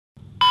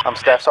I'm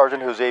Staff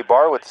Sergeant Jose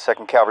Barr with the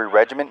 2nd Cavalry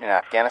Regiment in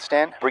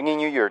Afghanistan, bringing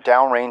you your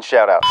downrange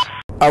shoutouts.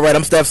 All right,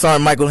 I'm Staff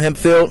Sergeant Michael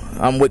Hempfield.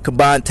 I'm with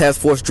Combined Task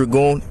Force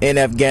Dragoon in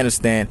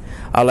Afghanistan.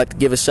 I'd like to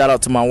give a shout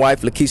out to my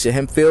wife, Lakeisha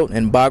Hempfield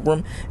in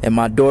Bagram, and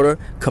my daughter,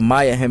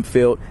 Kamaya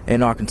Hempfield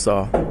in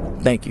Arkansas.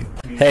 Thank you.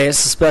 Hey, this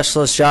is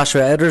Specialist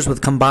Joshua Edwards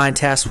with Combined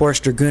Task Force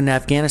Dragoon in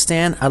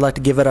Afghanistan. I'd like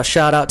to give it a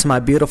shout out to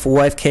my beautiful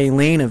wife,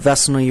 Kayleen, in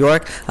Vestal, New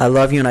York. I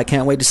love you and I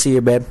can't wait to see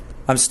you, babe.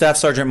 I'm Staff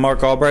Sergeant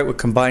Mark Albright with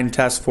Combined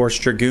Task Force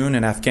Dragoon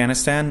in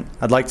Afghanistan.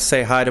 I'd like to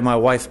say hi to my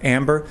wife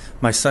Amber,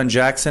 my son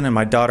Jackson, and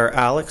my daughter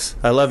Alex.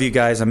 I love you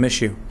guys. I miss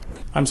you.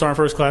 I'm Sergeant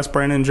First Class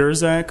Brandon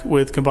Jerzak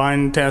with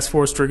Combined Task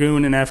Force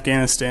Dragoon in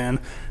Afghanistan.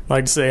 I'd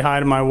like to say hi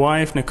to my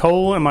wife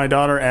Nicole and my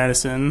daughter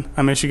Addison.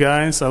 I miss you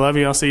guys. I love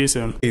you. I'll see you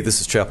soon. Hey, this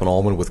is Chaplain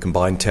Allman with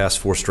Combined Task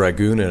Force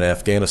Dragoon in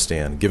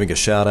Afghanistan, giving a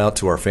shout out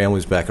to our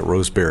families back at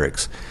Rose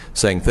Barracks,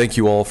 saying thank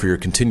you all for your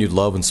continued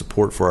love and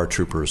support for our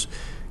troopers.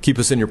 Keep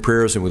us in your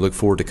prayers, and we look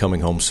forward to coming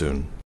home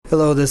soon.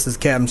 Hello, this is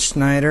Captain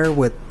Schneider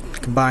with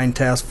Combined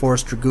Task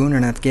Force Dragoon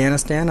in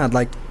Afghanistan. I'd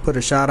like to put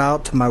a shout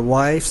out to my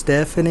wife,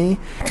 Stephanie,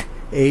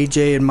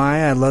 AJ, and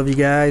Maya. I love you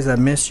guys. I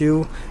miss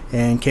you,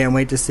 and can't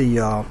wait to see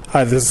y'all.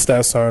 Hi, this is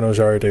Staff Sergeant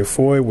Ojari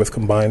Defoy with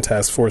Combined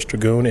Task Force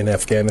Dragoon in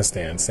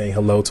Afghanistan, saying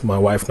hello to my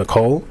wife,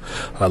 Nicole.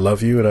 I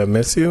love you, and I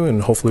miss you,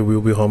 and hopefully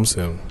we'll be home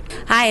soon.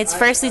 Hi, it's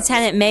First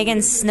Lieutenant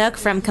Megan Snook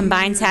from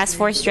Combined Task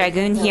Force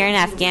Dragoon here in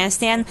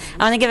Afghanistan.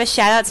 I want to give a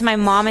shout out to my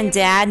mom and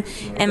dad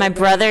and my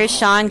brothers,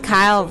 Sean,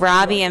 Kyle,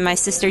 Robbie, and my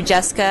sister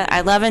Jessica.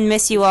 I love and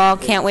miss you all.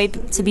 Can't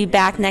wait to be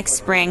back next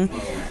spring.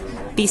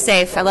 Be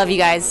safe. I love you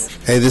guys.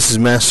 Hey, this is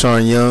Master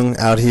Sergeant Young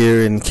out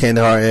here in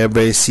Kandahar Air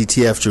Base,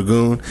 CTF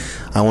Dragoon.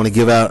 I want to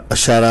give out a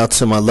shout out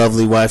to my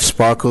lovely wife,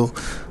 Sparkle,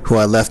 who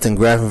I left in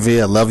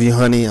Graftonville. I love you,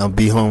 honey. I'll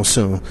be home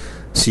soon.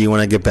 See you when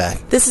I get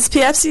back. This is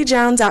PFC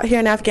Jones out here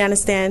in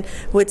Afghanistan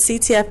with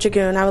CTF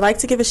Dragoon. I would like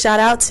to give a shout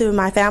out to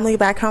my family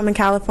back home in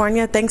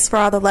California. Thanks for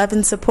all the love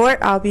and support.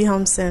 I'll be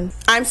home soon.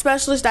 I'm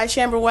Specialist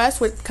Dishamber West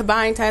with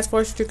Combined Task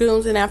Force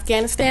Dragoons in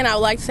Afghanistan. I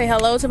would like to say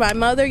hello to my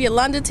mother,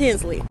 Yolanda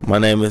Tinsley. My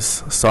name is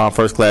Sergeant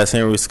First Class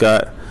Henry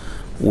Scott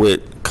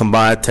with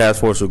Combined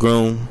Task Force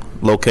Dragoon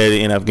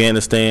located in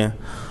Afghanistan.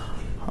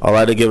 I'd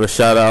like to give a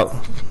shout out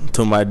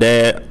to my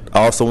dad,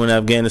 also in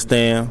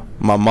Afghanistan,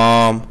 my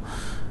mom,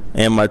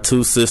 and my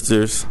two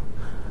sisters,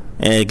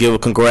 and give a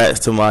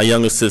congrats to my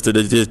younger sister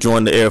that just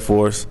joined the Air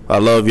Force. I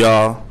love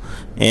y'all.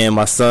 And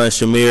my son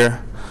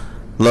Shamir,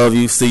 love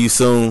you. See you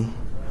soon.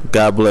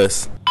 God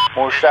bless.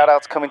 More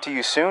shoutouts coming to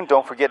you soon.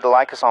 Don't forget to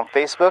like us on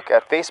Facebook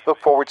at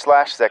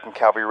Facebook/2nd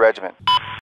Cavalry Regiment.